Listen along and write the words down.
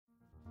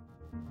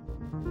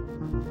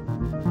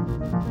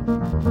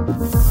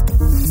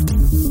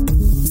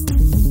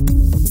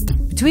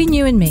Between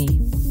You and Me,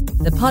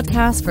 the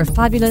podcast for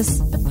fabulous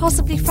but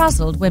possibly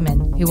frazzled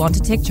women who want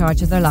to take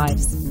charge of their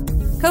lives.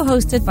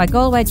 Co-hosted by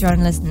Galway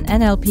journalist and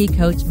NLP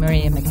coach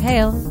Maria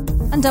McHale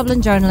and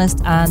Dublin journalist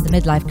and the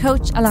midlife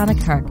coach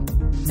Alana Kirk.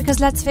 Because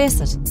let's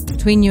face it,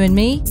 between you and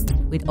me,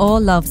 we'd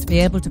all love to be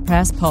able to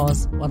press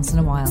pause once in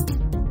a while.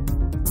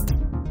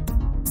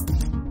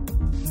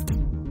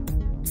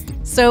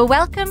 So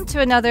welcome to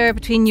another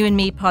Between You and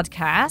Me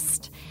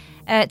podcast.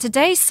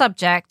 Today's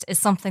subject is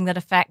something that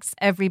affects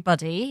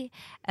everybody,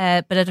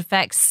 but it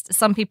affects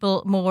some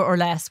people more or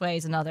less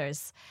ways than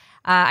others.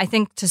 I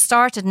think to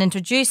start it and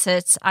introduce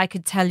it, I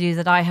could tell you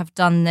that I have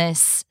done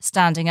this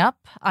standing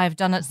up. I've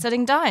done it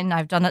sitting down.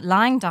 I've done it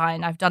lying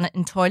down. I've done it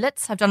in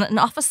toilets. I've done it in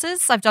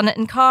offices. I've done it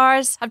in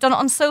cars. I've done it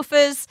on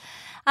sofas.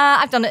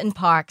 I've done it in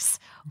parks.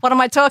 What am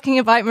I talking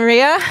about,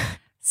 Maria?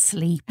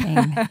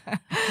 Sleeping.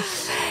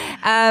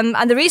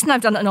 And the reason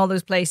I've done it in all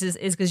those places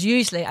is because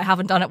usually I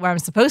haven't done it where I'm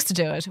supposed to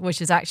do it,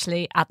 which is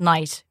actually at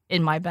night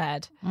in my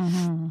bed.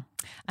 Mm-hmm.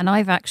 And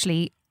I've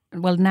actually,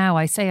 well, now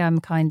I say I'm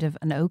kind of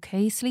an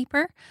okay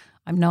sleeper.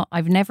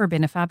 I've never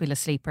been a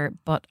fabulous sleeper,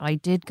 but I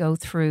did go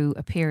through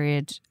a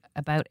period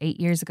about 8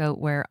 years ago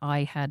where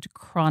I had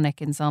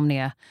chronic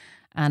insomnia.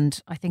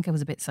 And I think I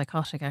was a bit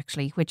psychotic,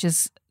 actually, which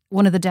is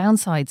one of the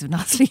downsides of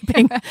not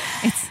sleeping.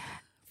 It's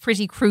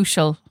pretty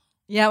crucial.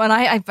 Yeah, and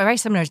I very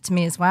similar to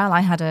me as well.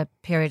 I had a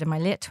period in my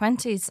late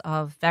 20s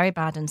of very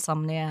bad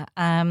insomnia.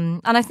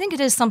 And I think it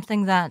is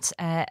something that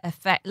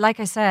like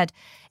I said,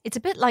 it's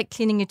a bit like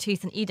cleaning your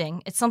teeth and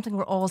eating. It's something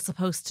we're all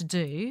supposed to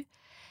do.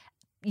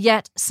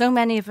 Yet so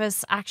many of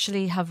us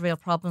actually have real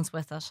problems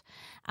with it.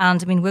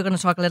 And I mean, we're going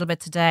to talk a little bit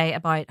today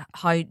about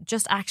how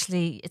just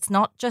actually it's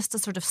not just a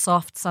sort of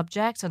soft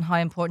subject and how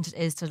important it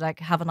is to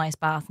like have a nice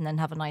bath and then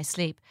have a nice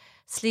sleep.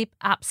 Sleep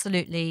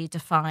absolutely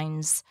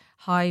defines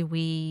how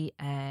we,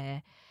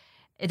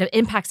 it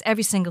impacts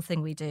every single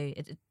thing we do.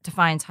 It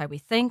defines how we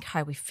think,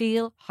 how we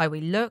feel, how we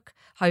look,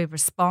 how we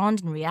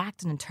respond and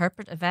react and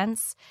interpret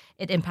events.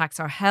 It impacts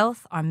our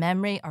health, our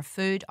memory, our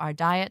food, our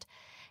diet.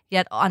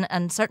 Yet,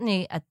 and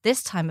certainly at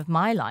this time of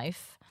my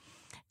life,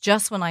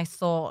 just when I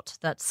thought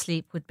that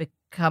sleep would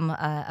become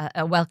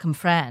a welcome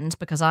friend,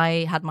 because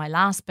I had my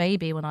last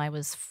baby when I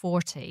was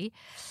 40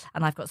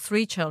 and I've got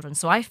 3 children.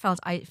 So I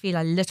feel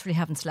I literally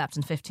haven't slept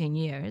in 15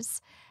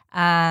 years.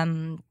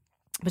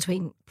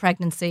 Between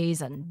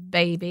pregnancies and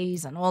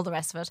babies and all the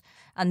rest of it.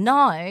 And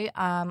now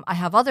I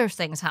have other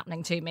things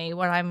happening to me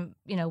where I'm,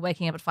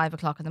 waking up at 5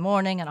 o'clock in the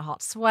morning in a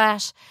hot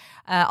sweat.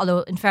 Although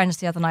in fairness,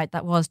 the other night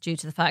that was due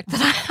to the fact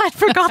that I'd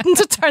forgotten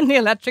to turn the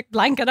electric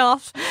blanket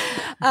off.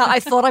 I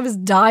thought I was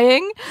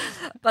dying,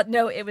 but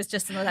no, it was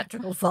just an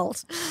electrical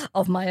fault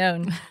of my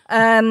own.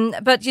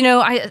 But,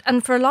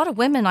 and for a lot of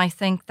women, I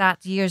think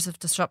that years of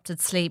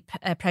disrupted sleep,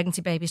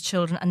 pregnancy, babies,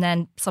 children, and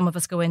then some of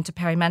us go into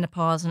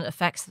perimenopause and it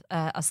affects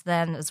us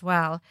then as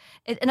well.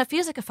 And it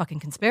feels like a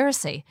fucking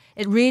conspiracy.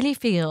 It really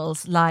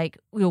feels like,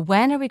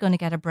 when are we going to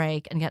get a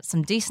break and get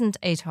some decent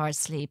 8 hours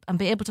sleep and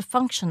be able to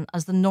function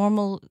as the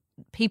normal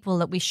people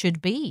that we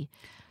should be?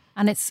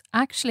 And it's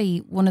actually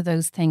one of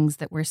those things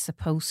that we're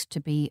supposed to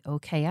be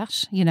okay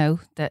at,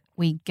 that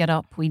we get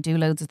up, we do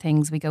loads of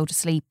things, we go to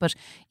sleep. But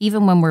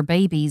even when we're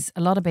babies,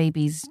 a lot of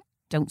babies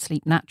don't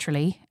sleep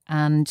naturally.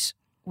 And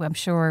I'm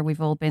sure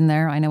we've all been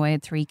there. I know I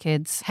had 3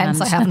 kids.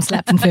 Hence I haven't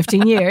slept in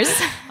 15 years.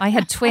 I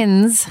had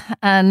twins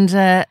and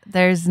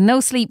there's no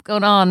sleep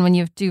going on when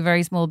you have 2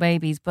 very small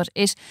babies. But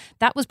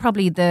that was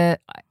probably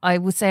I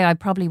would say I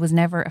probably was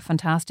never a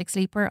fantastic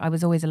sleeper. I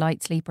was always a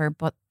light sleeper.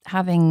 But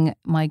having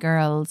my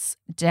girls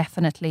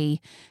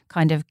definitely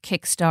kind of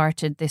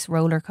kick-started this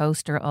roller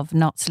coaster of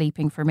not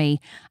sleeping for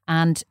me.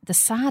 And the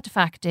sad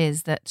fact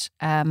is that,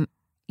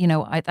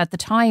 at the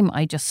time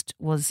I just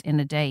was in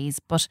a daze.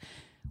 But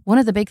one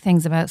of the big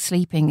things about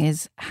sleeping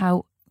is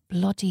how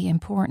bloody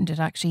important it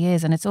actually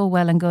is. And it's all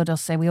well and good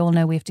us say we all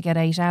know we have to get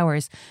 8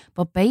 hours.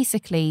 But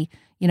basically,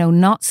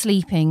 not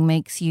sleeping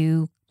makes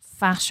you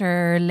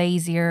fatter,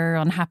 lazier,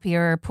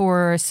 unhappier,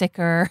 poorer,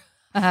 sicker,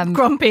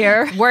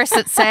 grumpier, worse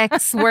at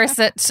sex, worse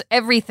at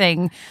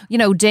everything.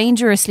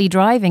 Dangerously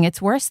driving.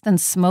 It's worse than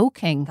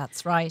smoking.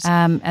 That's right.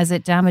 As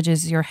it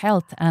damages your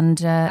health.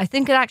 And I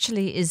think it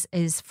actually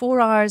is 4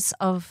 hours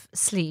of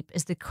sleep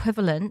is the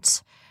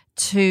equivalent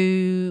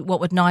to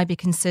what would now be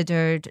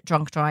considered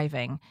drunk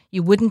driving.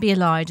 You wouldn't be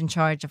allowed in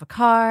charge of a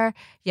car,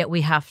 yet we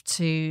have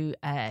to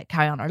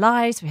carry on our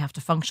lives. We have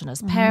to function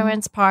as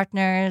parents,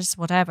 partners,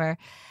 whatever.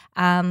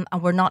 And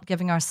we're not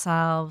giving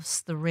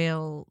ourselves the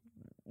real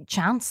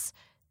chance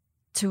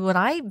to what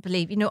I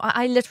believe.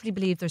 I literally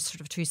believe there's sort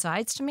of 2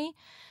 sides to me.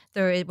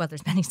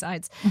 There's many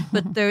sides,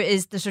 but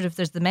there's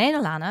the main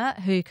Alana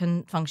who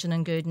can function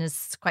and good and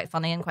is quite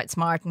funny and quite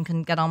smart and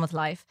can get on with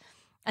life.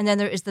 And then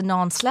there is the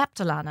non-slept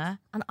Alana,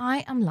 and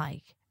I am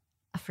like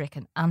a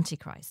freaking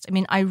antichrist. I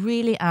mean, I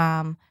really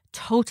am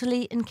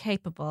totally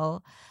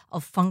incapable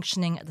of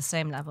functioning at the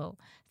same level.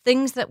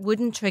 Things that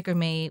wouldn't trigger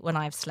me when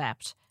I've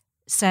slept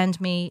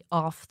send me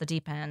off the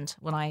deep end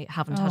when I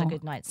haven't had a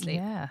good night's sleep.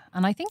 Yeah,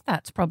 and I think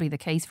that's probably the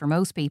case for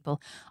most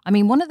people. I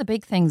mean, one of the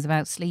big things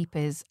about sleep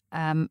is,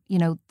 that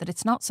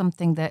it's not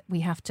something that we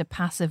have to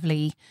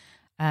passively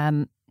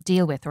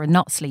deal with, or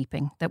not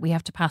sleeping, that we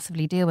have to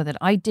passively deal with it.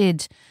 I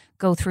did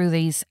go through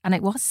these, and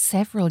it was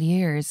several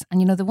years.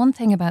 And, the one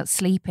thing about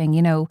sleeping,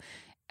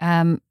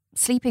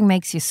 sleeping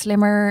makes you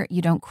slimmer.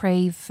 You don't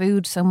crave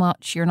food so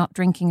much. You're not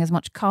drinking as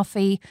much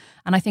coffee.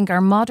 And I think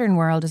our modern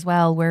world as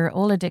well, we're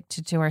all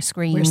addicted to our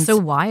screens. We're so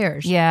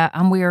wired. Yeah.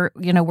 And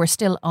we're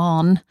still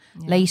on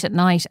late at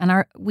night.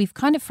 And we've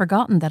kind of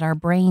forgotten that our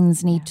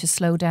brains need to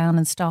slow down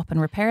and stop and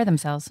repair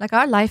themselves. Like,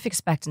 our life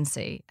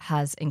expectancy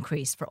has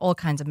increased for all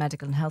kinds of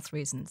medical and health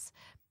reasons.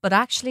 But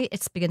actually,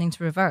 it's beginning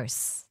to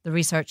reverse. The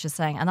research is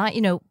saying,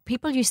 and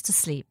people used to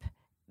sleep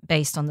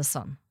based on the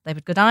sun. They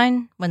would go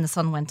down when the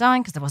sun went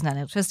down because there wasn't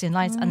any electricity and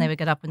lights, and they would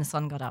get up when the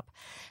sun got up.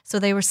 So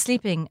they were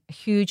sleeping a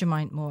huge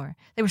amount more.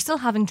 They were still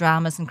having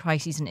dramas and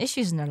crises and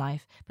issues in their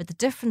life, but the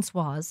difference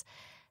was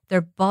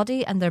their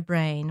body and their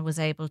brain was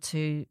able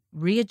to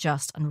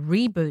readjust and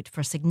reboot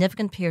for a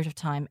significant period of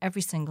time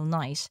every single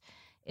night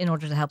in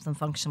order to help them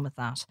function with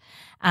that.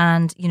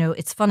 And,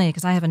 it's funny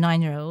because I have a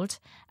 9-year-old,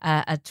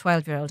 a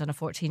 12-year-old and a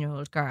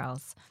 14-year-old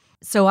girls.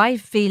 So I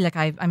feel like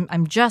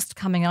I'm just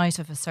coming out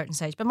of a certain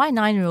stage. But my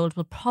 9-year-old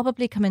will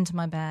probably come into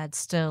my bed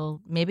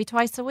still maybe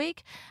twice a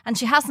week. And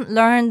she hasn't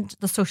learned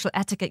the social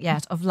etiquette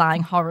yet of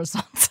lying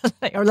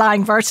horizontally or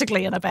lying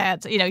vertically in a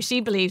bed.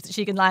 She believes that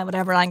she can lie in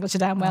whatever angle she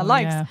damn well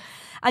likes. Yeah.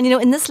 And,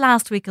 in this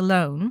last week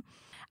alone,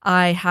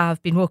 I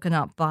have been woken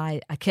up by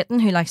a kitten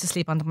who likes to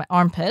sleep under my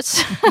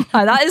armpit.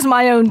 Now, that is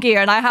my own gear,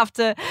 and I have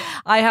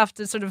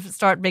to sort of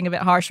start being a bit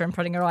harsher and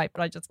putting her out,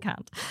 but I just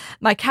can't.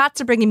 My cats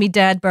are bringing me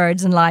dead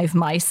birds and live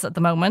mice at the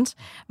moment.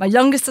 My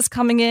youngest is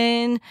coming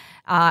in.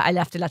 I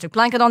left the electric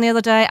blanket on the other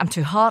day. I'm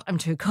too hot. I'm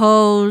too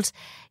cold.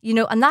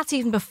 And that's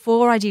even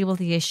before I deal with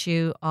the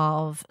issue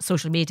of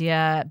social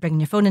media,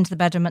 bringing your phone into the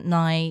bedroom at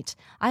night.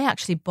 I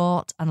actually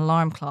bought an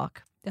alarm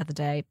clock the other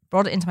day,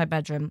 brought it into my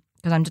bedroom,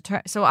 because I'm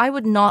determined. So I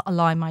would not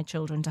allow my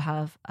children to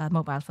have a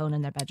mobile phone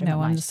in their bedroom at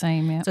No, night. I'm the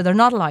same, yeah. So they're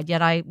not allowed,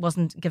 yet I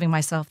wasn't giving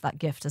myself that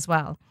gift as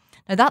well.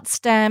 Now, that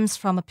stems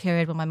from a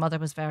period when my mother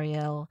was very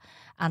ill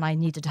and I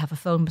needed to have a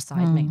phone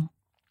beside me.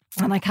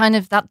 And I kind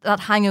of,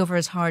 that hangover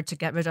is hard to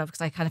get rid of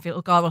because I kind of feel,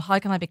 oh God, well, how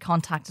can I be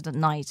contacted at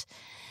night?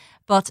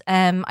 But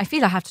I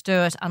feel I have to do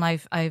it, and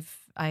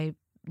I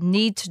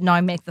need to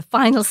now make the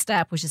final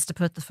step, which is to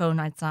put the phone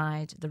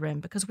outside the room,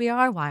 because we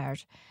are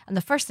wired. And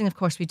the first thing, of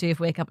course, we do if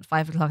we wake up at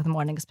 5 o'clock in the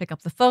morning is pick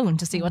up the phone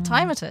to see what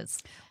time it is.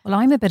 Well,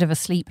 I'm a bit of a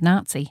sleep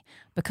Nazi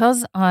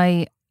because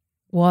I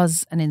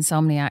was an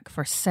insomniac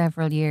for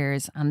several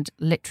years, and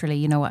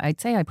literally,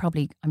 I'd say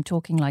I'm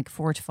talking like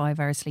 4 to 5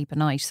 hours sleep a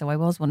night. So I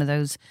was one of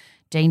those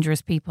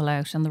dangerous people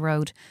out on the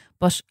road.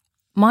 But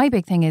my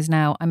big thing is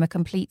now I'm a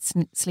complete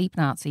sleep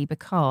Nazi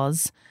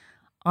because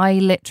I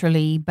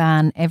literally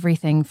ban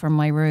everything from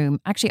my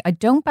room. Actually, I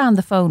don't ban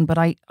the phone, but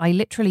I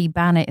literally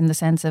ban it in the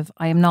sense of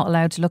I am not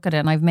allowed to look at it,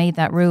 and I've made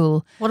that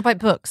rule. What about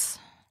books?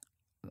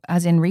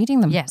 As in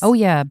reading them? Yes. Oh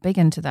yeah, big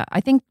into that.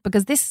 I think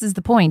because this is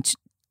the point.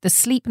 The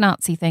sleep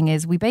Nazi thing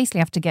is we basically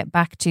have to get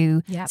back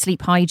to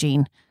sleep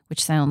hygiene,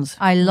 which sounds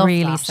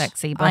really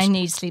sexy. But I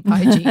need sleep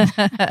hygiene.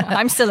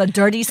 I'm still a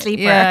dirty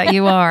sleeper. Yeah,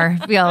 you are.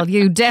 Well,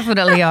 you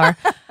definitely are.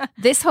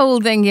 This whole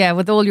thing,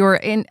 with all your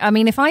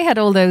if I had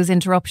all those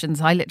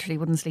interruptions, I literally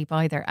wouldn't sleep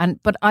either.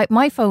 But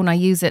my phone, I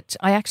use it.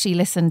 I actually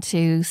listen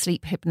to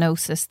sleep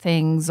hypnosis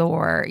things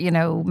or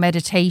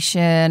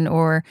meditation,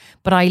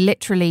 but I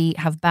literally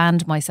have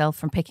banned myself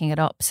from picking it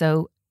up.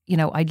 So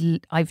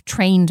I've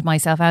trained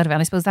myself out of it.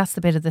 And I suppose that's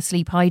the bit of the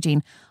sleep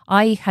hygiene.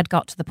 I had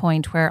got to the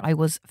point where I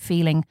was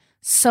feeling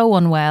so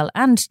unwell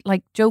and,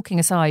 like, joking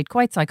aside,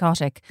 quite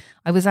psychotic.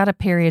 I was at a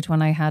period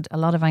when I had a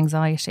lot of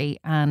anxiety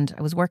and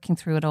I was working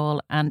through it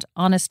all. And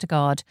honest to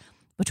God,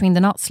 between the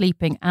not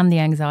sleeping and the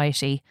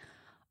anxiety,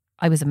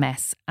 I was a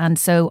mess. And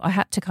so I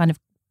had to kind of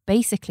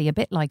basically, a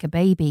bit like a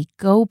baby,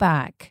 go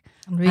back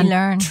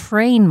relearn, and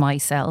train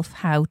myself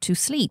how to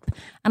sleep.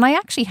 And I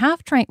actually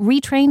have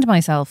retrained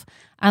myself.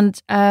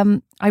 And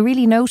I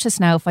really notice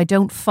now if I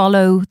don't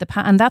follow the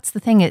pattern, and that's the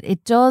thing,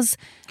 it does.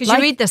 Because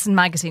you read this in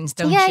magazines,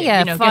 don't you?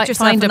 Yeah, get yourself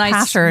find a a nice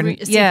pattern.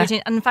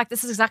 routine. And in fact,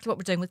 this is exactly what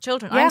we're doing with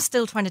children. Yeah. I'm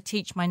still trying to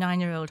teach my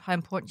 9-year-old how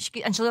important,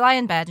 and she'll lie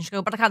in bed and she'll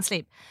go, but I can't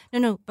sleep.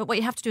 No, but what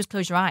you have to do is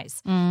close your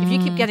eyes. If you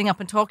keep getting up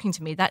and talking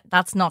to me,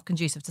 that's not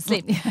conducive to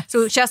sleep. Yes.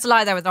 So she has to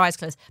lie there with her eyes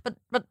closed.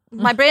 But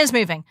my brain's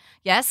moving.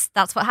 Yes,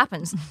 that's what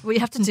happens. What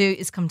you have to do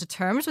is come to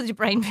terms with your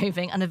brain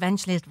moving, and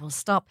eventually it will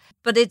stop.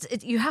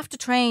 But you have to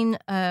train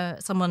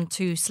someone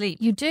to sleep.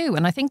 You do.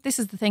 And I think this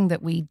is the thing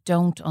that we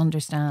don't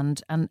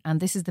understand. And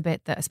this is the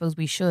bit that I suppose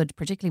we should,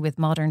 particularly with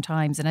modern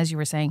times. And as you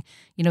were saying,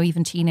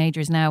 even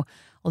teenagers now,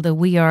 although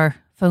we are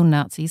phone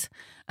Nazis,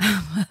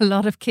 a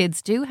lot of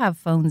kids do have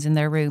phones in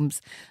their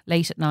rooms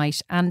late at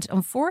night. And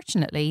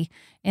unfortunately,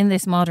 in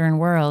this modern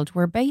world,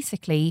 we're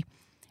basically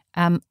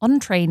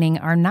untraining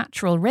our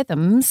natural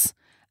rhythms.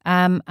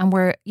 And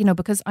we're,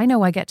 because I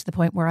know I get to the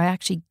point where I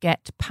actually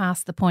get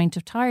past the point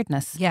of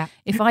tiredness. Yeah.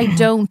 If I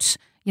don't,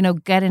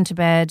 get into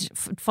bed,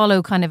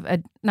 follow kind of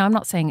no, I'm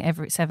not saying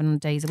every 7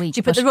 days a week. Do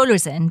you put the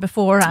rollers in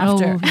before or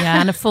after? Oh,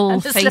 yeah, and a full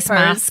and face slippers.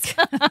 mask.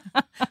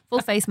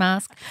 Full face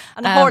mask.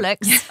 And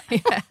Horlicks.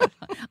 Yeah.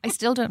 I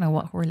still don't know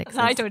what Horlicks is.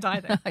 I don't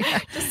either.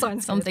 Just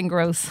sounds something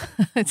gross.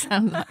 It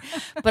sounds like.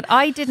 But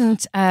I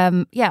didn't,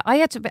 I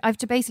have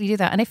to basically do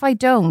that. And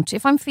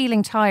if I'm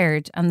feeling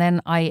tired and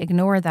then I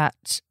ignore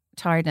that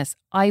tiredness,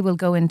 I will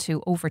go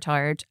into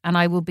overtired and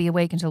I will be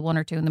awake until 1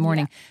 or 2 in the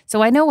morning.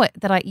 So I know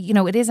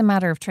it is a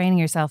matter of training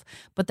yourself.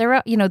 But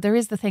there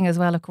is the thing as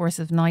well, of course,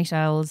 of night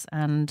owls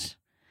and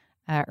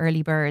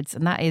early birds,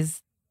 and that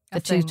is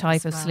the two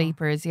type of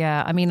sleepers.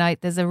 Yeah, I mean,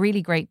 there's a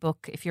really great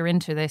book if you're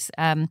into this.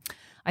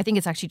 I think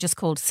it's actually just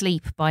called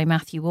Sleep by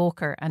Matthew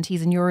Walker, and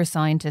he's a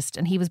neuroscientist,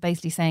 and he was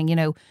basically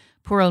saying,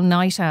 poor old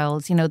night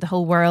owls, the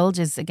whole world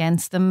is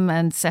against them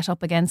and set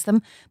up against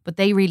them, but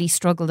they really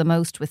struggle the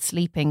most with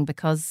sleeping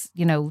because,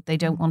 they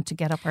don't want to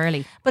get up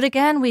early. But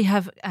again, we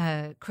have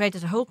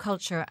created a whole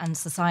culture and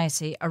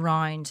society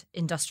around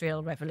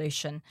industrial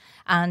revolution.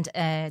 And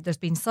there's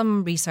been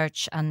some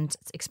research and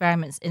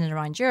experiments in and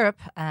around Europe,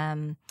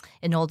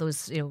 in all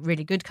those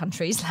really good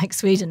countries like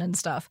Sweden and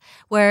stuff,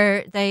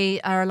 where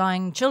they are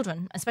allowing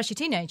children, especially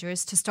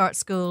teenagers, to start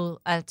school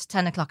at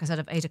 10 o'clock instead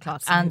of 8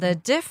 o'clock. Absolutely. And the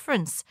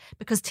difference,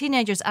 because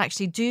teenagers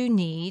actually do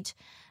need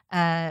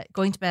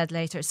going to bed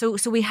later. So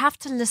we have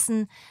to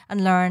listen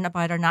and learn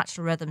about our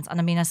natural rhythms. And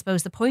I mean, I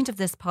suppose the point of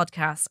this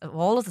podcast, of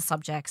all of the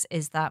subjects,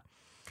 is that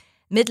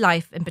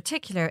midlife in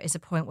particular is a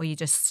point where you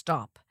just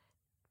stop,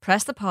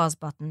 press the pause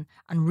button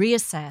and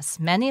reassess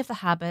many of the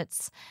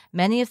habits,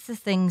 many of the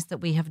things that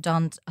we have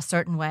done a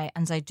certain way,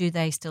 and say, do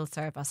they still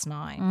serve us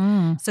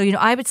now? So,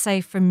 I would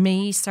say for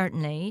me,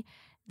 certainly,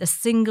 the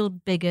single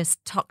biggest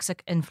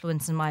toxic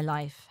influence in my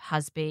life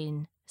has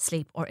been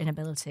sleep or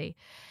inability.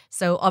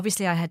 So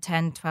obviously I had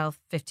 10, 12,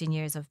 15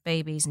 years of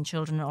babies and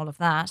children and all of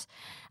that.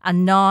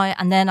 And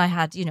then I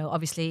had,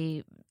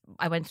 obviously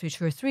I went through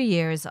 2 or 3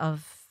 years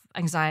of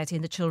anxiety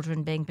and the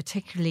children being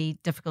particularly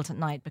difficult at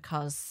night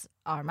because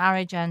our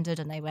marriage ended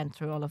and they went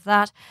through all of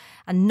that.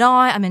 And now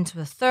I'm into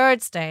a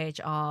third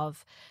stage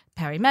of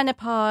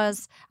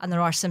perimenopause, and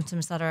there are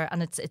symptoms that are,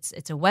 and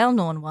it's a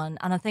well-known one.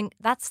 And I think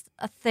that's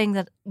a thing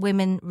that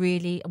women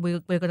really,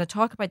 we're going to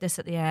talk about this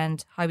at the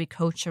end, how we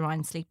coach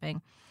around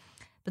sleeping.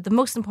 But the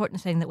most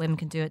important thing that women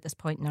can do at this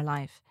point in their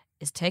life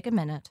is take a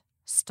minute,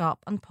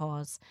 stop and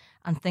pause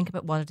and think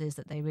about what it is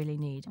that they really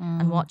need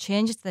and what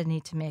changes they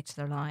need to make to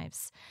their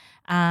lives.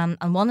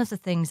 And one of the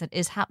things that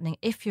is happening,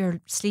 if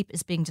your sleep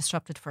is being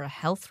disrupted for a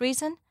health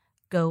reason,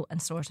 go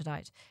and sort it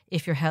out.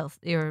 If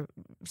your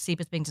sleep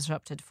is being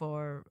disrupted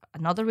for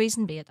another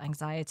reason, be it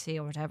anxiety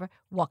or whatever,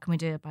 what can we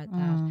do about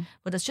that?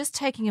 But it's just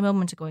taking a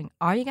moment to going,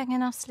 are you getting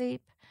enough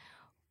sleep?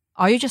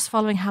 Are you just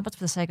following habits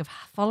for the sake of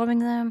following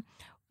them?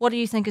 What do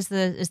you think is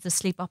the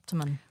sleep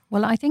optimum?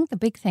 Well, I think the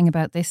big thing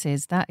about this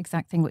is that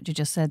exact thing what you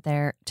just said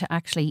there, to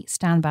actually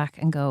stand back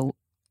and go,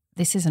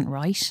 this isn't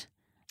right.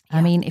 Yeah.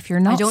 I mean, if you're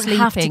not sleeping... I don't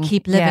have to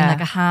keep living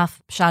like a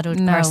half-shadowed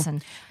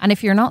person. And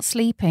if you're not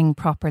sleeping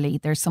properly,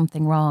 there's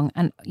something wrong.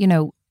 And,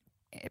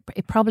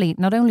 it probably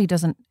not only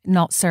doesn't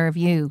not serve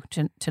you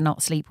to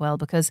not sleep well,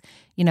 because,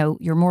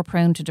 you're more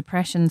prone to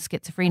depression,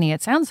 schizophrenia.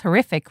 It sounds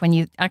horrific when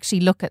you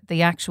actually look at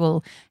the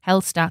actual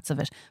health stats of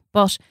it.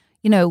 But,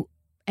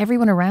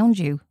 everyone around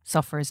you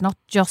suffers, not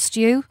just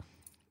you.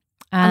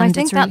 And I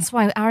think that's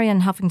why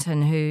Arianne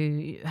Huffington,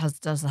 who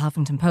does the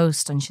Huffington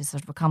Post, and she's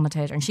sort of a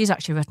commentator, and she's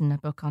actually written a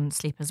book on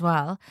sleep as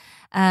well.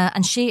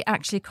 And she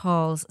actually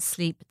calls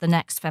sleep the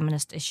next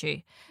feminist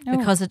issue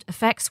because it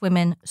affects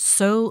women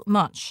so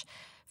much.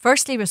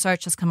 Firstly,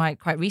 research has come out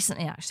quite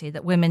recently, actually,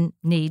 that women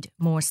need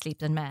more sleep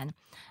than men.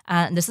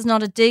 And this is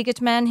not a dig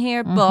at men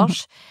here,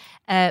 but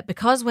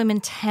because women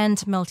tend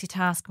to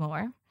multitask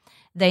more,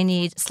 they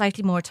need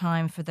slightly more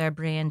time for their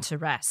brain to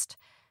rest.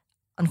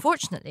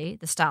 Unfortunately,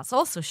 the stats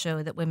also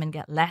show that women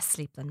get less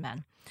sleep than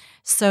men.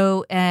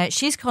 So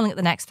she's calling it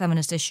the next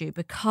feminist issue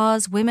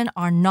because women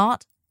are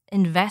not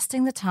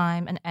investing the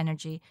time and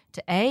energy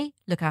to A,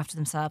 look after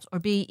themselves, or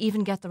B,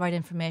 even get the right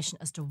information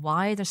as to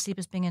why their sleep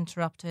is being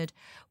interrupted,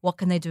 what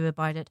can they do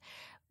about it.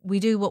 We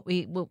do what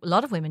a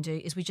lot of women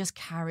do, is we just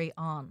carry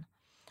on.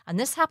 And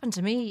this happened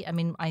to me. I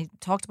mean, I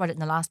talked about it in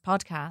the last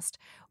podcast,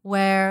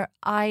 where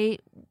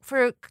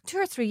for 2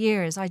 or 3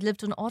 years, I'd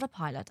lived on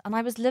autopilot and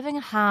I was living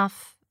a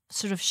half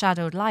sort of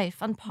shadowed life.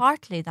 And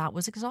partly that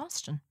was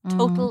exhaustion,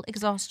 total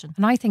exhaustion.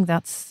 And I think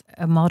that's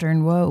a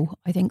modern woe.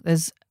 I think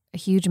there's a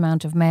huge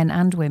amount of men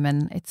and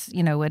women. It's,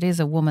 it is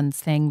a woman's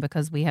thing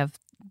because we have,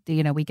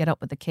 we get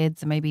up with the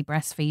kids and maybe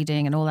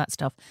breastfeeding and all that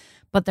stuff.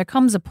 But there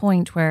comes a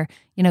point where,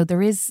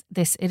 there is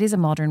this, it is a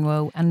modern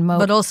woe.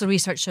 But also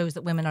research shows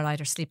that women are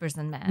lighter sleepers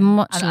than men.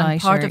 Much lighter,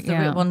 and part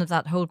of one of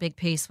that whole big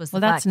piece was the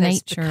fact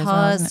that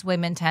because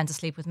women tend to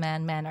sleep with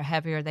men are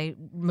heavier, they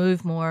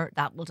move more,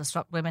 that will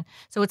disrupt women.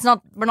 So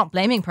we're not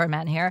blaming poor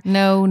men here.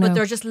 No. But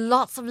there are just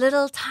lots of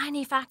little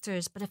tiny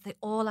factors, but if they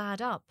all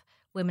add up,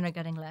 women are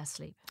getting less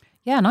sleep.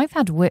 Yeah, and I've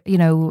had,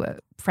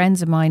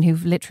 friends of mine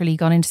who've literally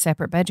gone into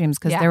separate bedrooms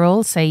because they're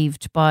all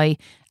saved by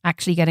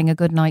actually getting a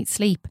good night's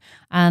sleep.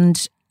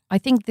 And I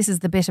think this is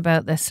the bit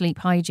about the sleep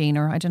hygiene,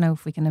 or I don't know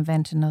if we can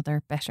invent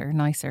another better,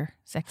 nicer,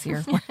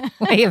 sexier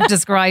way of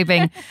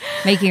describing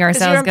making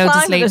ourselves go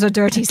to sleep. There's a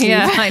dirty sleep.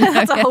 Yeah, I know.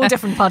 That's a whole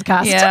different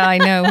podcast. Yeah, I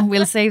know.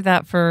 We'll save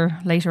that for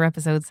later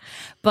episodes.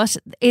 But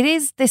it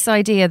is this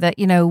idea that,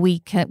 you know,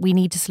 we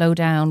need to slow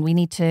down. We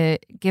need to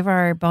give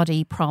our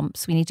body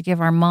prompts. We need to give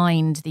our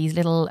mind these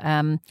little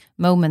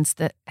moments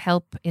that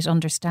help it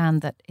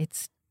understand that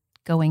it's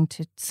going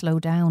to slow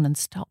down and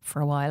stop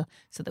for a while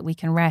so that we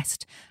can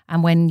rest.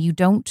 And when you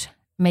don't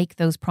make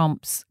those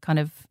prompts kind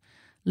of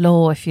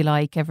law, if you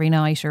like, every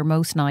night or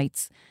most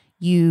nights,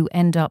 you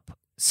end up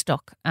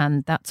stuck.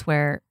 And that's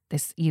where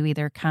you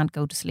either can't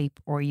go to sleep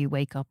or you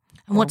wake up.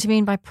 And what do you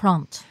mean by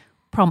prompt?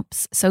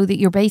 Prompts, so that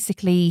you're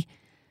basically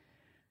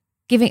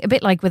giving, a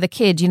bit like with a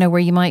kid, you know,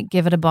 where you might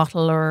give it a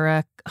bottle or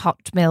a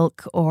hot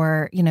milk,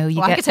 or, you know,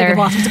 I could take a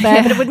bottle to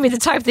bed, but it wouldn't be the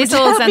type that would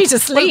help me to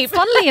sleep.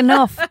 Well, funnily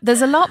enough,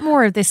 there's a lot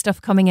more of this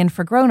stuff coming in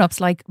for grown-ups,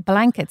 like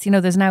blankets. You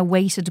know, there's now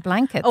weighted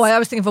blankets. Oh, I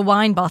was thinking of a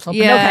wine bottle. But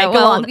yeah, okay,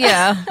 go on.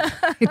 Yeah,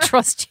 I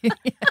trust you.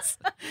 Yes.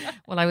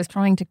 Well, I was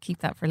trying to keep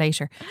that for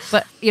later.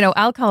 But, you know,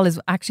 alcohol is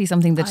actually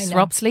something that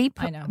disrupts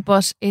sleep. I know.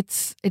 But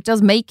it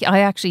does make, I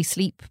actually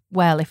sleep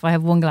well. If I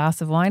have one glass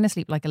of wine, I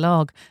sleep like a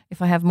log.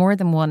 If I have more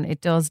than one, it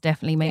does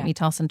definitely make me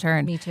toss and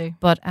turn. Me too.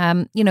 But,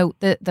 you know,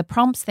 the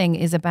prompts thing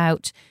is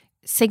about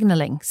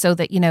signaling, so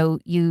that, you know,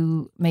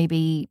 you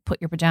maybe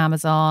put your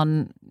pajamas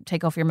on,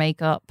 take off your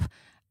makeup,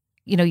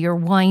 you know, you're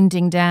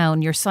winding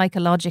down, you're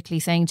psychologically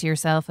saying to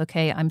yourself,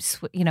 okay,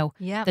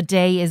 the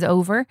day is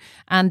over.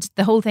 And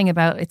the whole thing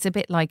about, it's a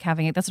bit like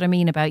having it, that's what I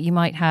mean about, you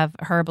might have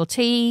herbal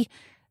tea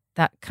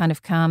that kind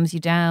of calms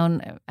you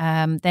down.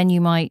 Then you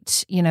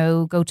might, you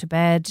know, go to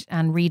bed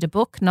and read a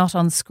book, not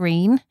on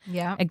screen.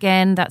 Yeah.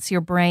 Again, that's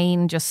your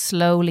brain just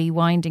slowly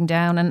winding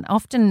down. And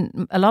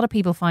often a lot of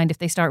people find if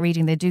they start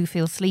reading, they do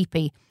feel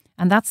sleepy.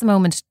 And that's the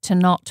moment to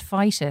not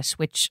fight it,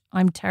 which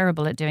I'm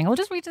terrible at doing. I'll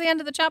just read to the end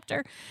of the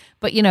chapter.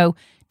 But, you know,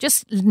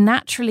 just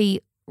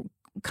naturally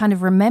kind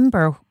of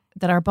remember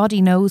that our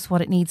body knows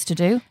what it needs to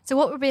do. So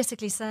what we're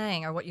basically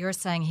saying, or what you're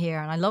saying here,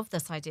 and I love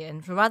this idea,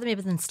 and rather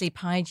maybe than sleep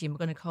hygiene, we're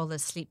going to call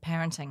this sleep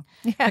parenting.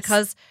 Yes.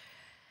 Because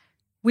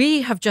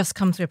we have just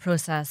come through a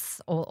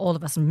process, all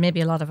of us, and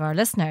maybe a lot of our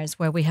listeners,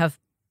 where we have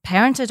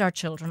parented our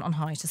children on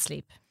how to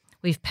sleep.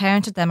 We've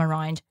parented them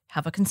around,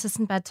 have a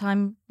consistent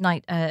bedtime,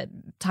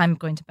 time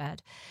going to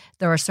bed.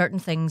 There are certain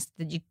things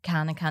that you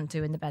can and can't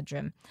do in the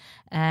bedroom.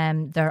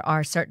 There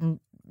are certain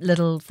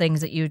little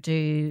things that you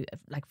do,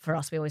 like for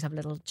us, we always have a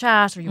little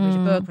chat, or you read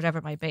a book, whatever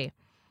it might be.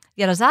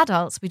 Yet as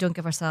adults, we don't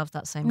give ourselves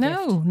that same gift.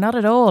 No, not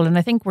at all. And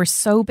I think we're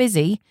so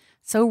busy,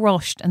 so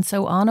rushed and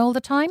so on all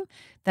the time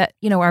that,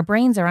 you know, our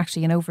brains are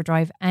actually in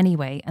overdrive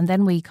anyway. And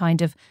then we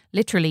kind of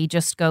literally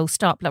just go,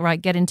 stop,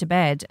 right, get into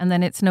bed. And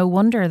then it's no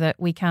wonder that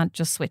we can't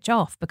just switch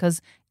off,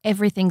 because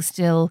everything's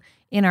still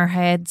in our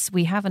heads.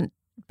 We haven't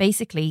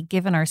basically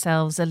given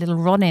ourselves a little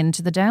run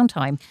into the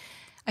downtime.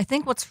 I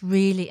think what's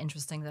really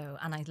interesting, though,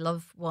 and I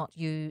love what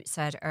you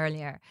said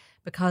earlier,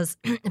 because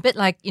a bit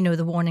like, you know,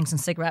 the warnings on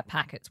cigarette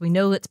packets, we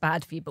know it's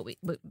bad for you, but we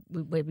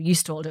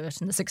used to all do it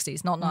in the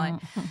 60s, not now.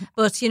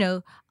 But, you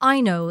know,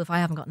 I know if I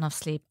haven't got enough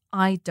sleep,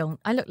 I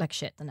look like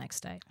shit the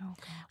next day. Oh,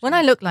 when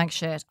I look like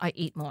shit, I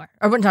eat more.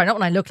 Or sorry, not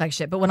when I look like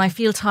shit, but when I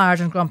feel tired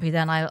and grumpy,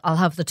 then I'll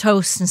have the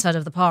toast instead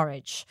of the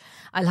porridge.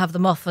 I'll have the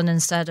muffin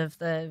instead of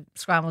the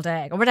scrambled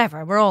egg, or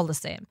whatever. We're all the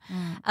same.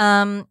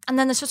 And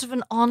then there's sort of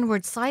an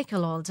onward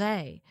cycle all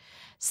day.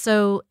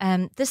 So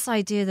this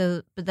idea,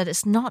 though, that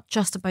it's not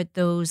just about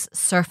those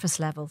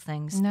surface level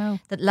things. No.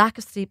 That lack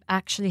of sleep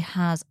actually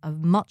has a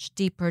much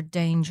deeper,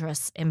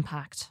 dangerous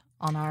impact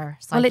on our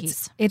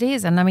psyches. Well, it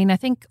is. And I mean, I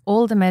think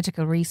all the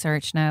medical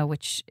research now,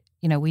 which,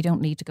 you know, we don't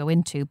need to go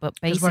into, but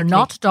basically... We're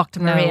not Dr.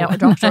 Maria or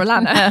Dr.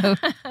 Orlando.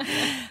 No.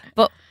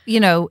 But, you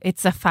know,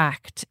 it's a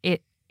fact.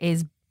 It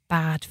is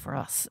bad for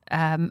us.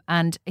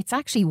 And it's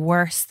actually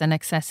worse than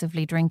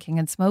excessively drinking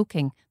and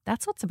smoking.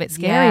 That's what's a bit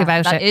scary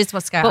about it. That is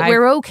what's scary. But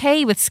we're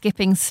okay with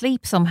skipping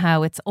sleep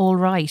somehow. It's all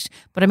right.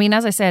 But I mean,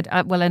 as I said,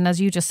 and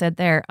as you just said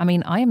there, I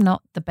mean, I am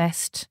not the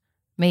best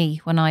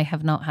me when I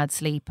have not had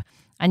sleep.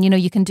 And, you know,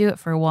 you can do it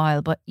for a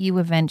while, but you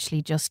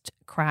eventually just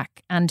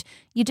crack. And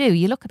you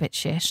look a bit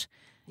shit.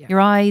 Yeah. Your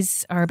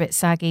eyes are a bit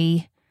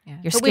saggy. Yeah.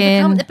 Your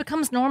skin. It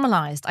becomes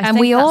normalised. I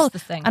think that's the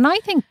thing. And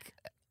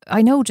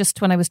I know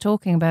just when I was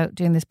talking about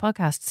doing this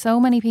podcast,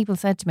 so many people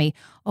said to me,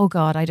 oh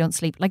God, I don't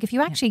sleep. Like if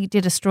you actually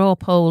did a straw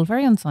poll,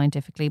 very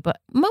unscientifically, but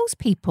most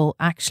people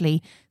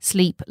actually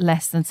sleep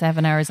less than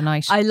 7 hours a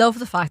night. I love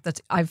the fact that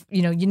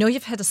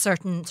you've hit a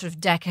certain sort of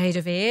decade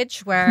of age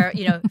where,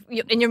 you know,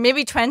 in your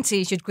maybe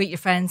 20s, you'd greet your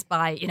friends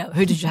by, you know,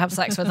 who did you have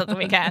sex with at the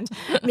weekend?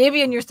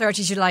 Maybe in your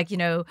 30s, you're like, you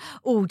know,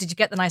 oh, did you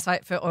get the nice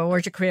outfit, or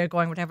where's your career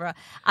going, whatever.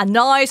 And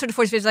now sort of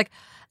 40s, it's like,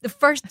 the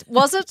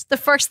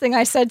first thing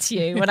I said to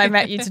you when I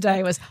met you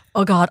today was,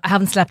 oh God, I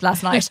haven't slept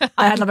last night.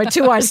 I had about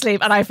 2 hours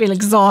sleep and I feel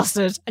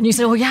exhausted. And you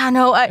said, oh yeah,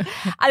 no. And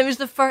it was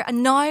the first,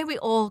 and now we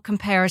all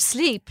compare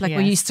sleep like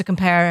we used to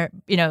compare,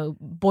 you know,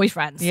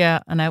 boyfriends.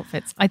 Yeah, and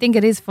outfits. I think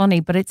it is funny,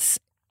 but it's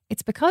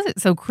it's because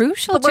it's so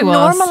crucial But to we're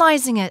us.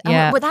 normalizing it.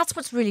 Yeah. And that's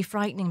what's really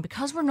frightening,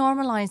 because we're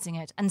normalizing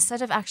it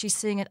instead of actually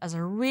seeing it as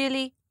a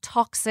really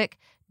toxic,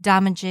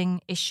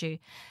 damaging issue.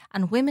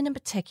 And women in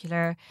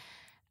particular,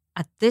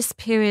 at this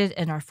period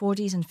in our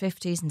 40s and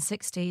 50s and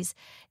 60s,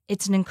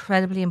 it's an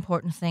incredibly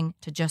important thing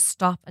to just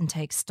stop and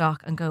take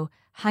stock and go,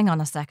 hang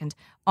on a second,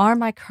 are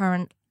my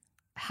current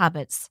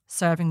habits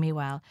serving me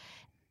well?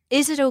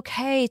 Is it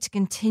okay to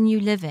continue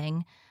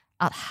living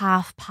at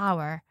half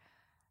power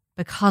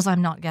because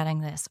I'm not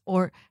getting this?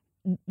 Or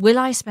will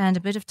I spend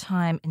a bit of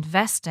time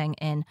investing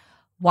in,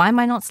 why am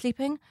I not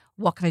sleeping?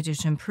 What can I do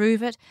to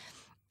improve it?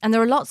 And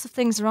there are lots of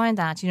things around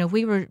that. If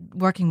we were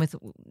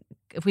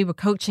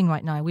coaching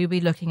right now, we'd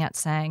be looking at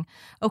saying,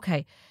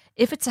 okay,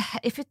 if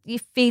you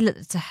feel that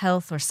it's a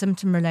health or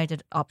symptom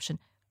related option,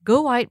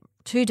 go out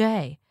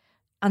today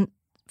and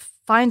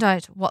find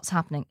out what's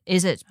happening.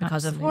 Is it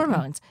because of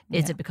hormones?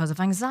 Is it because of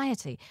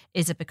anxiety?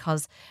 Is it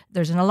because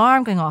there's an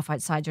alarm going off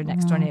outside your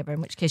next door neighbour,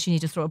 in which case you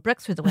need to throw a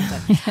brick through the window?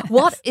 Yes.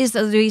 What is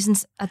the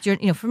reasons at your,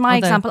 for my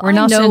example, we're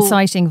not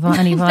inciting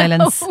any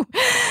violence.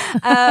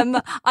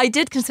 I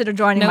did consider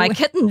drowning my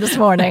kitten this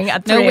morning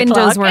at 3 No o'clock.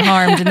 windows were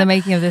harmed in the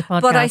making of this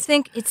podcast. But I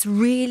think it's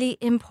really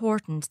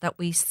important that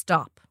we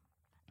stop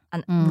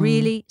and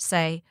really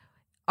say,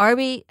 are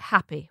we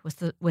happy with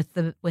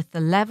the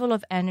level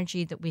of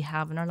energy that we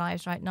have in our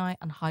lives right now,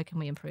 and how can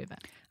we improve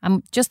it?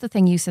 Just the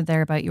thing you said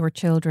there about your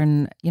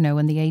children,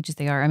 and the ages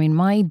they are. I mean,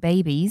 my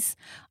babies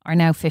are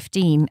now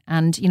 15,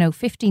 and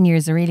 15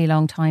 years is a really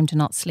long time to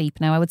not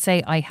sleep. Now, I would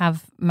say I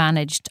have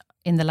managed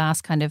in the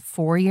last kind of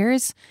 4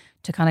 years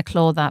to kind of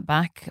claw that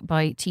back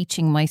by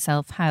teaching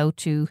myself how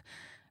to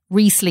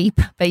re-sleep,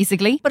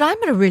 basically. But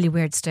I'm at a really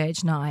weird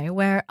stage now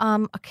where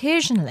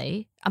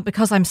occasionally,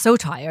 because I'm so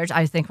tired,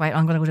 I think, right,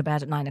 I'm going to go to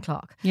bed at 9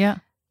 o'clock. Yeah.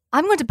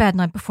 I'm going to bed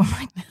now before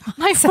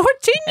my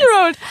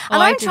 14-year-old.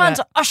 And I'm trying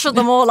to usher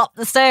them all up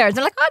the stairs.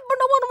 They're like, I don't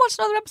want to watch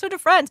another episode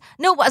of Friends.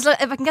 No, if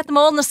I can get them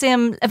all in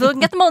if I can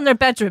get them all in their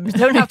bedroom, they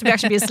don't have to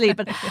actually be asleep.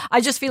 But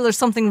I just feel there's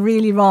something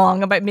really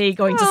wrong about me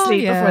going to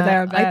sleep before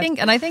they're in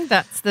bed. I think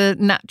that's the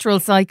natural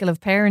cycle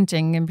of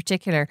parenting in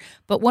particular.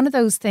 But one of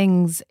those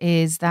things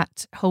is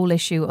that whole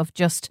issue of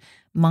just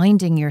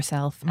minding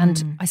yourself.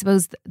 And I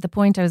suppose the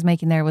point I was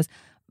making there was,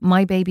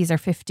 my babies are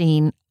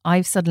 15.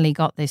 I've suddenly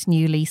got this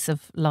new lease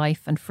of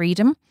life and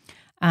freedom,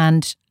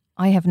 and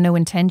I have no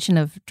intention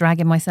of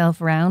dragging myself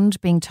around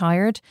being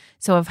tired.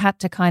 So I've had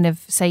to kind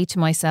of say to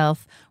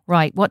myself,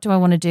 right, what do I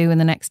want to do in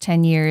the next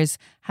 10 years?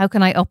 How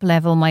can I up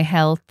level my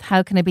health?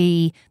 How can I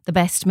be the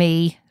best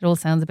me? It all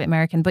sounds a bit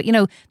American, but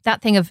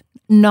that thing of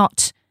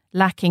not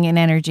lacking in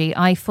energy.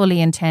 I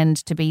fully intend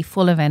to be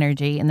full of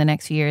energy in the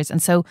next few years.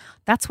 And so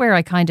that's where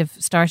I kind of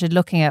started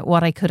looking at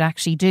what I could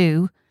actually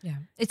do. Yeah.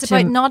 It's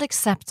about not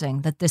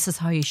accepting that this is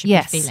how you should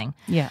be feeling.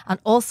 Yeah. And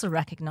also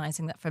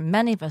recognizing that for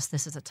many of us,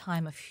 this is a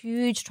time of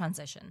huge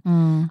transition,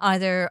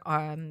 either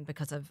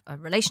because of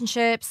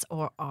relationships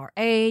or our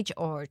age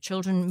or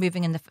children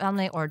moving in the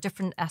family or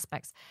different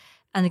aspects.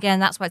 And again,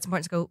 that's why it's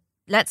important to go,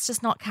 let's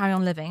just not carry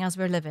on living as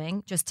we're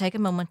living. Just take a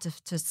moment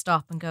to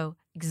stop and go,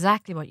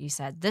 exactly what you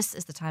said. This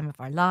is the time of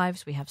our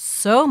lives. We have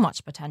so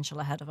much potential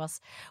ahead of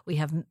us. We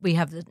have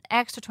an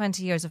extra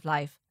 20 years of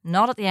life,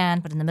 not at the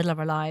end, but in the middle of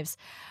our lives.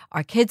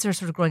 Our kids are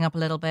sort of growing up a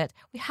little bit.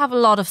 We have a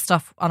lot of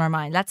stuff on our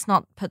mind. Let's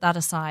not put that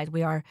aside.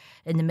 We are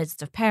in the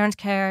midst of parent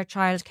care,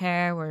 child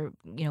care. We're,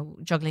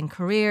 juggling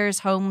careers,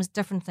 homes,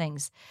 different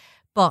things.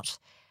 But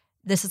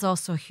this is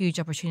also a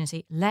huge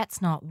opportunity.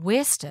 Let's not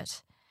waste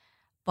it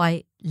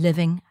by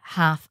living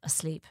half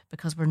asleep,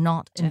 because we're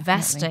not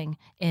investing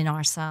in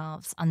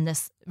ourselves on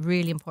this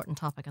really important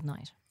topic at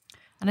night.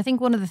 And I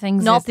think one of the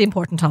things Not the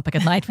important topic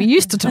at night we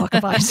used to talk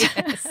about.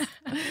 Yes.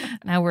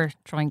 Now we're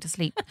trying to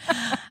sleep.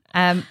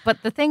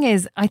 But the thing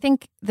is, I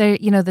think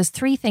there's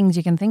three things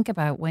you can think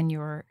about when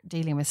you're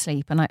dealing with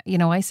sleep. And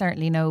I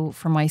certainly know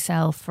for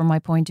myself, from my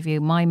point of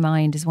view, my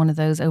mind is one of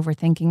those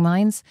overthinking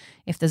minds.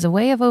 If there's a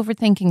way of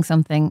overthinking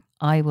something,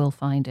 I will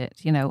find it,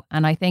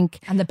 and I think...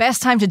 And the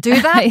best time to do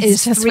that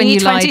is just when you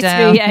lie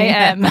down. 3:23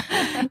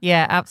 a.m.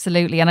 Yeah,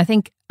 absolutely. And I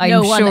think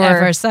no one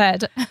ever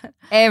said.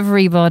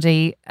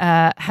 Everybody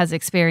has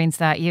experienced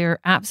that. You're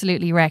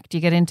absolutely wrecked. You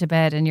get into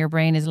bed and your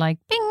brain is like,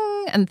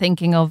 bing, and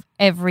thinking of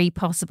every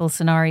possible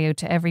scenario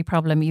to every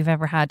problem you've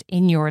ever had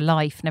in your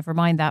life, never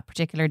mind that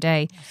particular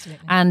day.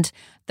 Absolutely. And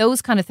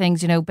those kind of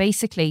things,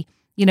 basically,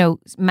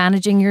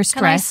 managing your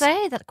stress. Can I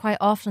say that quite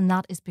often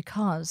that is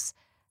because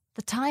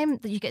the time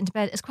that you get into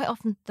bed is quite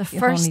often the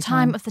first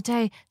time of the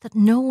day that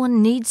no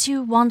one needs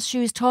you, wants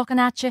you, is talking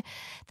at you.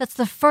 That's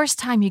the first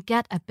time you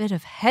get a bit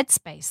of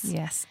headspace.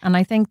 Yes. And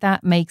I think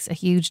that makes a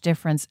huge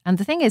difference. And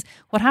the thing is,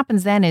 what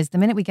happens then is the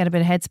minute we get a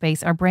bit of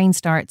headspace, our brain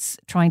starts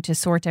trying to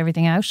sort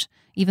everything out.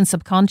 Even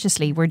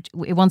subconsciously,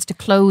 it wants to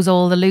close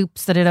all the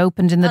loops that it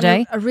opened in the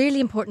day. A really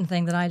important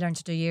thing that I learned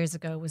to do years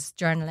ago was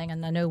journaling.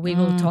 And I know we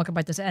will talk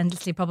about this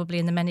endlessly probably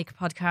in the many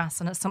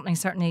podcasts. And it's something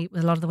certainly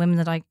with a lot of the women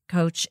that I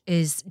coach,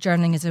 is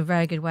journaling is a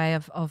very good way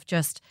of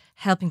just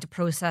helping to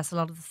process a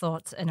lot of the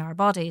thoughts in our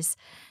bodies.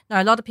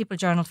 Now, a lot of people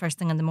journal first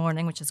thing in the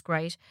morning, which is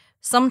great.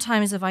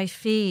 Sometimes if I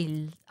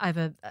feel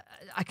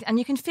and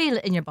you can feel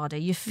it in your body.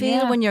 You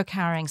feel when you're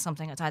carrying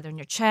something that's either in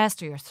your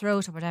chest or your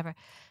throat or whatever.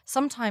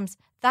 Sometimes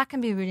that can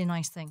be a really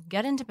nice thing.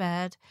 Get into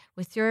bed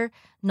with your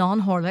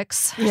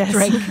non-Horlicks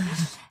drink,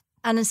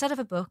 and instead of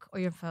a book or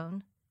your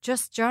phone,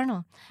 just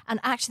journal. And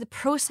actually the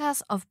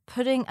process of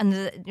putting, and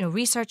the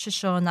research has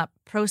shown that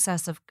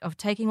process of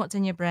taking what's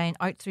in your brain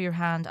out through your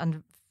hand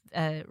and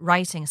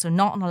writing, so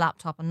not on a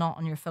laptop and not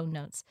on your phone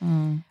notes,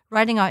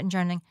 writing out and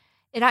journaling,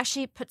 it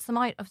actually puts them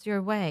out of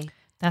your way.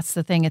 That's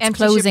the thing. It's Empties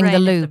closing your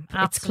the brain of loop.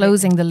 them. It's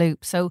closing the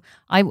loop. So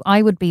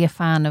I would be a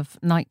fan of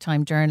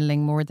nighttime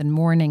journaling more than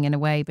morning in a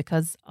way,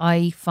 because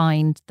I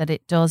find that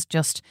it does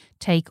just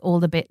take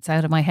all the bits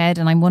out of my head.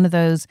 And I'm one of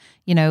those,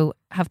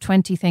 have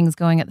 20 things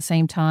going at the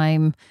same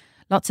time,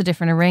 lots of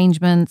different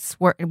arrangements.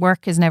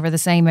 Work is never the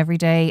same every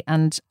day.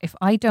 And if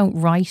I don't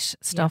write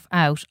stuff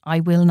out, I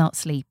will not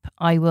sleep.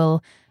 I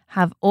will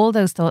have all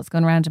those thoughts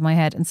going around in my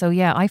head. And so,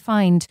 I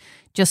find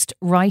just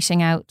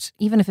writing out,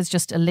 even if it's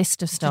just a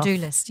list of stuff. To-do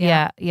list,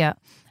 Yeah.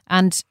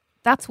 And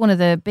that's one of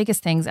the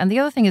biggest things. And the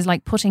other thing is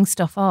like putting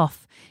stuff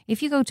off.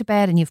 If you go to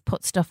bed and you've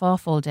put stuff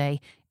off all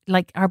day,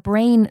 like our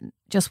brain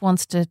just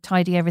wants to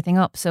tidy everything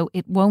up. So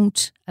it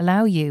won't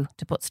allow you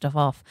to put stuff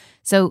off.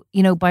 So,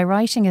 by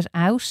writing it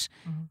out,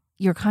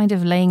 you're kind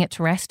of laying it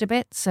to rest a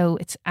bit. So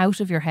it's out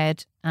of your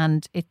head,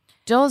 and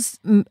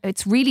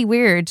it's really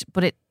weird,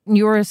 but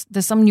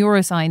there's some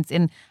neuroscience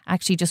in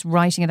actually just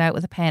writing it out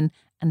with a pen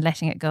and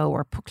letting it go,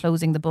 or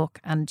closing the book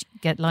and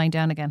lying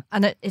down again.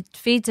 And it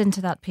feeds into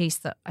that piece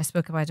that I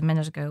spoke about a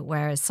minute ago,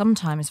 whereas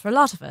sometimes for a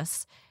lot of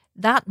us,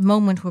 that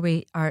moment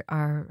where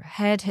our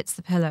head hits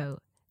the pillow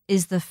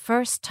is the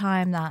first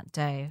time that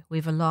day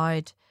we've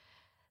allowed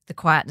the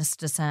quietness to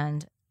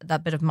descend,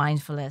 that bit of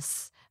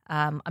mindfulness.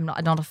 I'm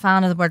not a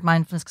fan of the word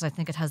mindfulness, because I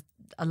think it has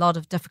a lot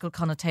of difficult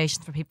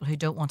connotations for people who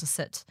don't want to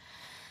sit.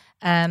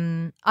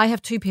 I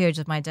have 2 periods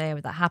of my day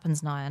where that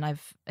happens now, and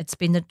it's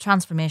been the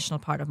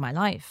transformational part of my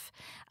life,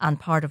 and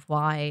part of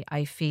why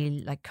I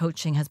feel like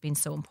coaching has been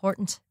so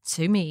important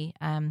to me.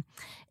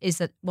 Is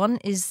that one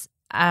is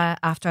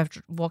after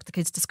I've walked the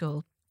kids to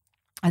school,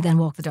 I then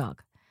walk the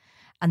dog,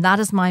 and that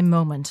is my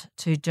moment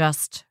to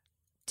just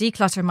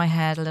declutter my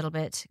head a little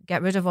bit,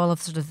 get rid of all of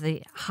sort of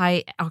the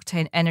high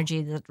octane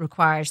energy that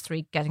requires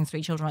getting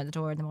 3 children out the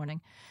door in the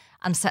morning,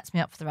 and sets me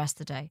up for the rest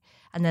of the day.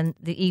 And then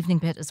the evening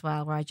bit as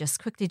well, where I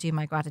just quickly do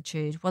my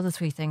gratitude. What are the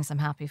 3 things I'm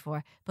happy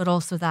for? But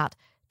also that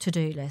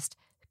to-do list.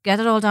 Get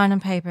it all down on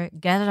paper,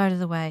 get it out of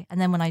the way. And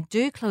then when I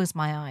do close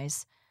my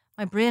eyes,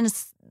 my brain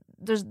is,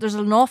 there's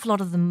an awful lot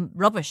of the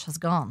rubbish has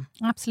gone.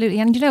 Absolutely.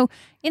 And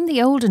in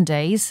the olden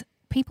days,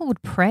 people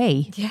would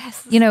pray.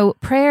 Yes.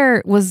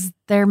 Prayer was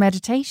their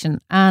meditation.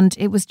 And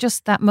it was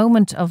just that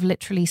moment of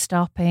literally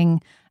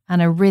stopping,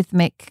 and a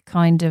rhythmic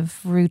kind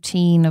of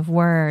routine of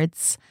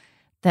words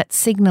that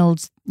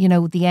signaled,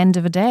 the end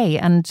of a day.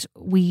 And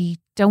we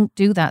don't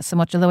do that so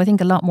much, although I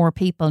think a lot more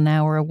people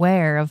now are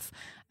aware of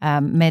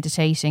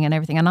meditating and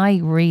everything. And I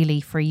really,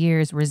 for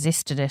years,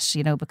 resisted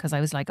it, because I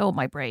was like, oh,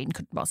 my brain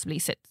couldn't possibly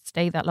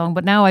stay that long.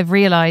 But now I've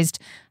realised,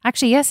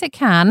 actually, yes, it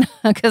can,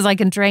 because I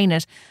can train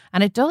it.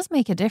 And it does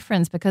make a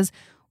difference, because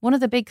one of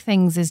the big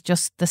things is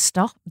just the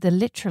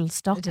literal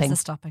stopping. It is the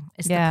stopping.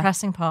 It's the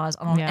pressing pause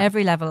on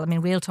every level. I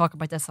mean, we'll talk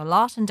about this a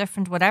lot in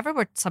different,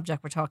 whatever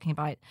subject we're talking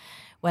about,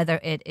 whether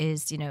it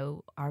is,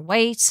 our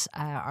weight,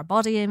 our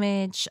body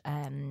image,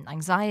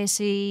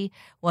 anxiety,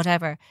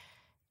 whatever.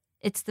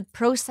 It's the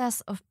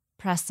process of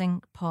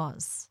pressing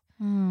pause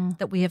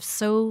that we have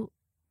so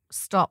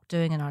stopped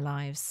doing in our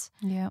lives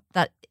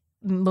that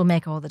will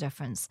make all the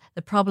difference.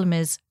 The problem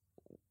is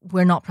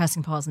we're not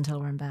pressing pause until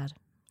we're in bed.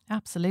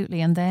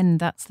 Absolutely. And then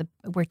that's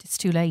where it's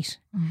too late.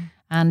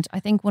 And I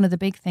think one of the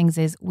big things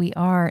is we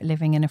are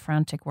living in a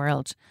frantic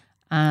world,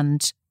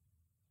 and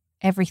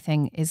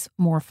everything is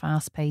more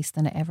fast paced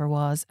than it ever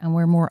was. And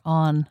we're more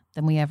on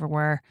than we ever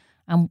were.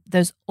 And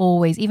there's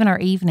always, even our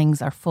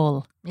evenings are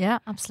full. Yeah,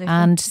 absolutely.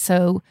 And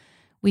so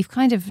we've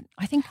kind of,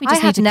 I think we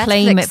just I need to had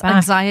claim Netflix it back.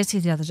 anxiety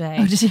the other day.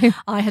 Oh, did you?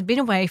 I had been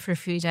away for a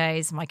few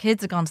days. My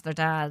kids had gone to their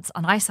dads,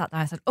 and I sat there.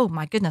 I thought, "Oh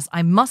my goodness,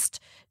 I must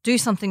do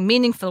something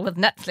meaningful with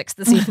Netflix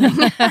this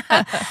evening."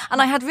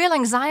 And I had real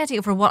anxiety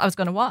over what I was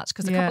going to watch,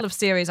 because a couple of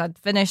series I'd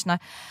finished, and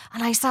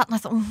I sat and I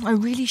thought, I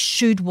really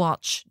should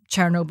watch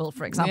Chernobyl,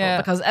 for example,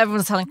 because everyone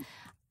was telling.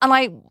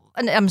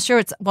 And I'm sure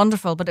it's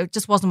wonderful, but it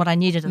just wasn't what I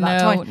needed at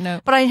that time.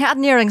 No. But I had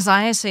near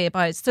anxiety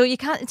about it. So you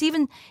can't, it's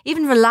even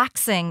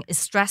relaxing is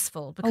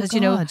stressful, because,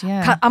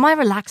 am I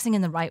relaxing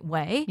in the right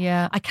way?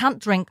 Yeah. I can't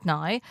drink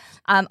now.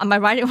 Am I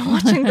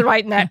watching the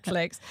right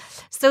Netflix?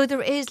 So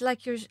there is,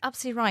 like, you're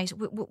absolutely right.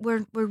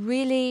 We're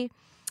really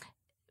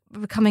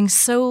becoming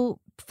so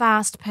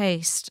fast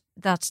paced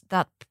that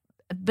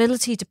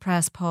ability to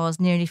press pause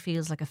nearly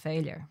feels like a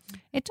failure.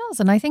 It does.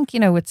 And I think,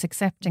 it's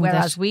accepting that.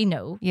 Whereas we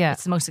know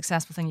it's the most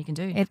successful thing you can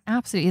do. It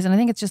absolutely is. And I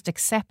think it's just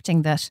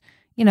accepting that,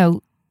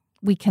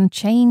 we can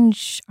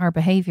change our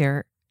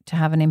behaviour to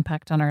have an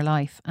impact on our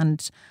life.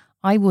 And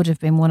I would have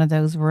been one of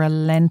those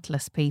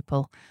relentless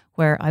people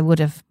where I would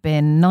have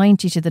been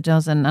 90 to the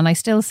dozen. And I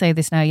still say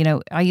this now,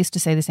 I used to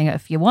say this thing,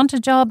 if you want a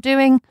job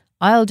doing,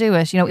 I'll do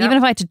it. Even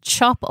if I had to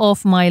chop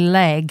off my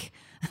leg,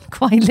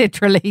 quite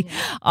literally,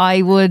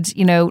 I would,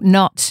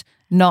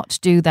 not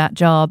do that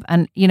job.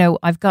 And,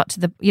 I've got to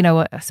the,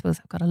 I suppose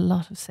I've got a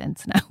lot of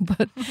sense now,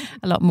 but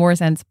a lot more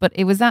sense. But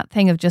it was that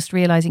thing of just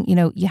realizing,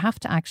 you have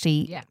to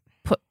actually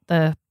put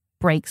the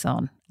brakes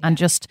on and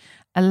just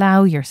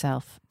allow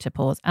yourself to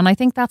pause. And I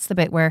think that's the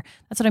bit where,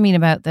 that's what I mean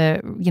about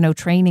the,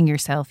 training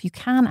yourself. You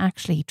can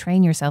actually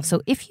train yourself.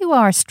 So if you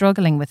are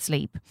struggling with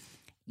sleep,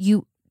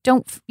 you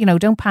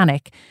don't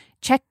panic.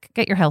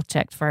 Get your health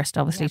checked first,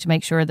 obviously, to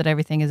make sure that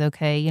everything is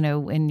okay,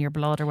 in your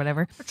blood or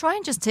whatever. But try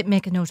and just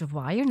make a note of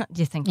why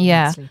you think you're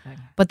not sleeping.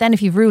 But then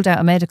if you've ruled out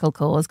a medical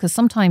cause, because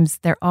sometimes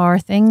there are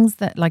things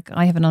that, like,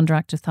 I have an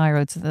underactive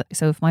thyroid,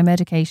 so if my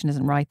medication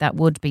isn't right, that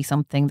would be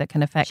something that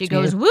can affect you. She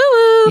goes,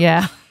 woo-woo!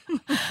 Yeah.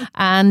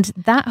 And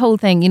that whole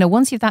thing,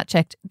 once you've that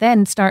checked,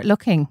 then start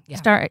looking.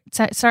 Start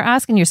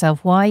asking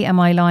yourself, why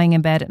am I lying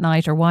in bed at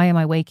night, or why am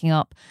I waking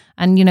up?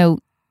 And,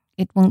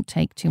 it won't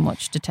take too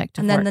much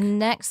detective work. And then the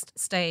next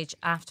stage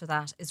after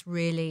that is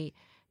really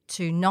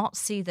to not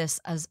see this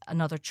as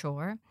another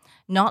chore,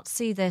 not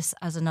see this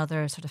as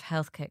another sort of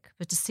health kick,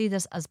 but to see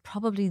this as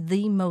probably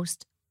the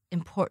most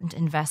important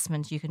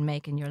investment you can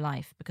make in your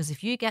life. Because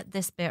if you get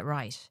this bit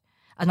right,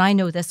 and I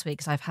know this week,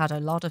 because I've had a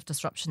lot of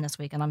disruption this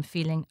week and I'm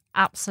feeling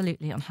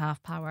absolutely on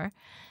half power,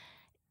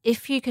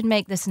 if you can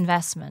make this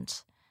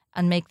investment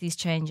and make these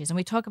changes. And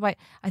we talk about,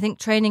 I think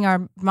training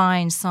our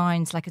mind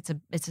sounds like it's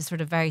a sort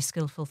of very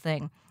skillful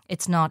thing.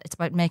 It's not. It's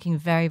about making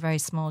very, very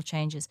small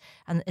changes.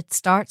 And it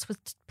starts with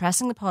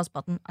pressing the pause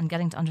button and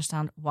getting to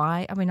understand,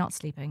 why are we not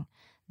sleeping?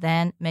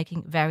 Then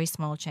making very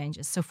small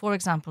changes. So for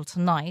example,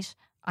 tonight,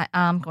 I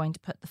am going to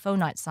put the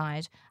phone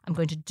outside. I'm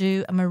going to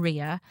do a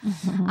Maria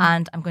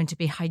and I'm going to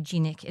be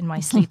hygienic in my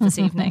sleep this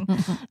evening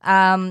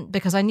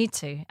because I need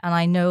to. And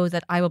I know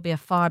that I will be a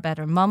far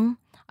better mum.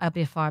 I'll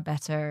be a far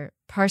better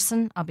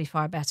person. I'll be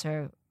far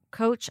better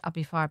coach. I'll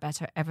be far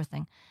better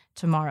everything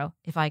tomorrow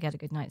if I get a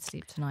good night's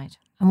sleep tonight.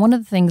 And one of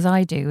the things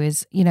I do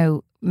is,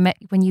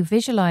 when you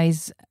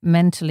visualize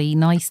mentally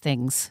nice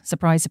things,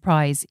 surprise,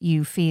 surprise,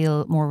 you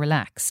feel more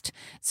relaxed.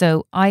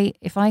 So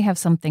if I have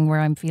something where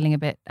I'm feeling a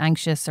bit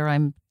anxious or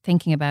I'm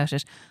thinking about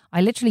it,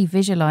 I literally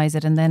visualize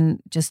it and then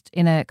just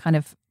in a kind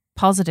of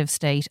positive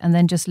state and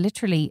then just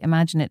literally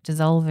imagine it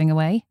dissolving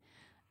away.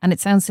 And it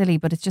sounds silly,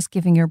 but it's just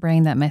giving your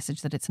brain that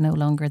message that it's no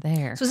longer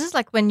there. So this is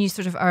like when you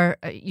sort of are,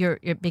 you're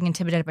being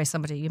intimidated by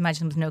somebody, you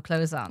imagine them with no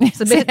clothes on.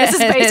 So this is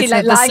basically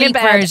like lying in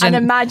bed version. And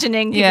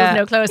imagining people with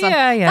no clothes on.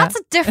 Yeah. That's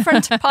a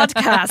different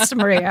podcast,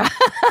 Maria.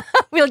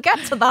 We'll get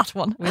to that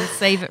one. We'll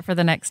save it for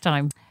the next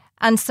time.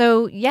 And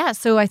so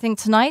I think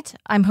tonight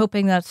I'm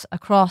hoping that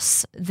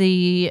across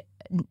the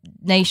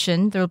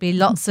nation there will be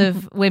lots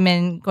of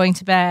women going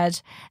to bed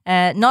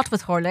not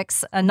with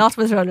Horlicks and not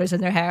with rollers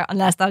in their hair,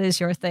 unless that is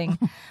your thing,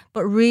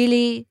 but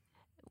really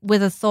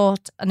with a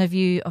thought and a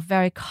view of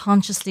very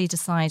consciously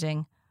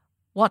deciding,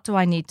 what do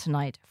I need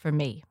tonight for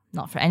me,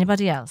 not for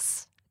anybody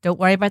else. Don't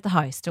worry about the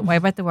house, don't worry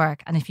about the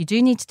work, and if you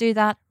do need to do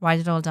that, write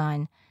it all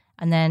down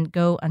and then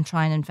go and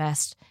try and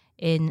invest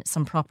in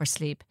some proper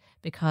sleep,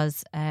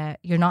 because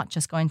you're not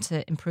just going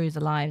to improve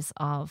the lives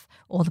of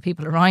all the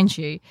people around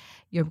you,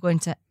 you're going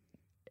to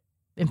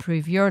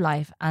improve your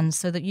life, and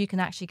so that you can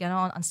actually get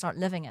on and start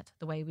living it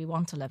the way we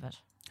want to live it.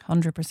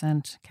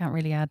 100%. Can't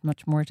really add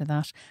much more to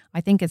that. I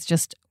think it's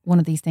just one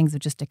of these things of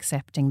just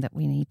accepting that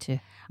we need to make a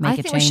change.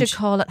 I think we should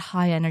call it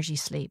high energy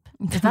sleep.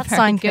 Does that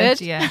sound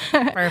good? Yeah,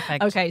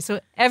 perfect. Okay, so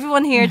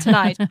everyone here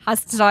tonight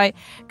has to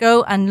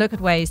go and look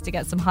at ways to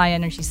get some high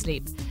energy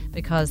sleep,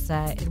 because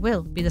it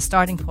will be the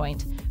starting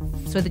point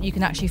so that you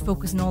can actually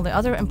focus on all the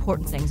other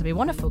important things that we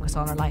want to focus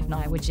on in our life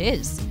now, which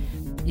is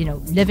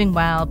living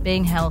well,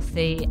 being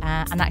healthy,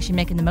 and actually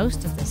making the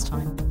most of this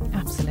time.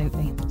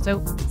 Absolutely.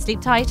 So sleep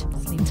tight.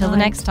 Until the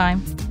next time.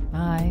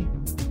 Bye.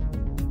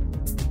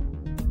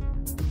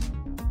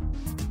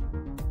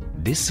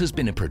 This has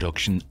been a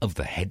production of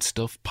the Head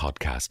Stuff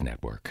Podcast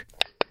Network.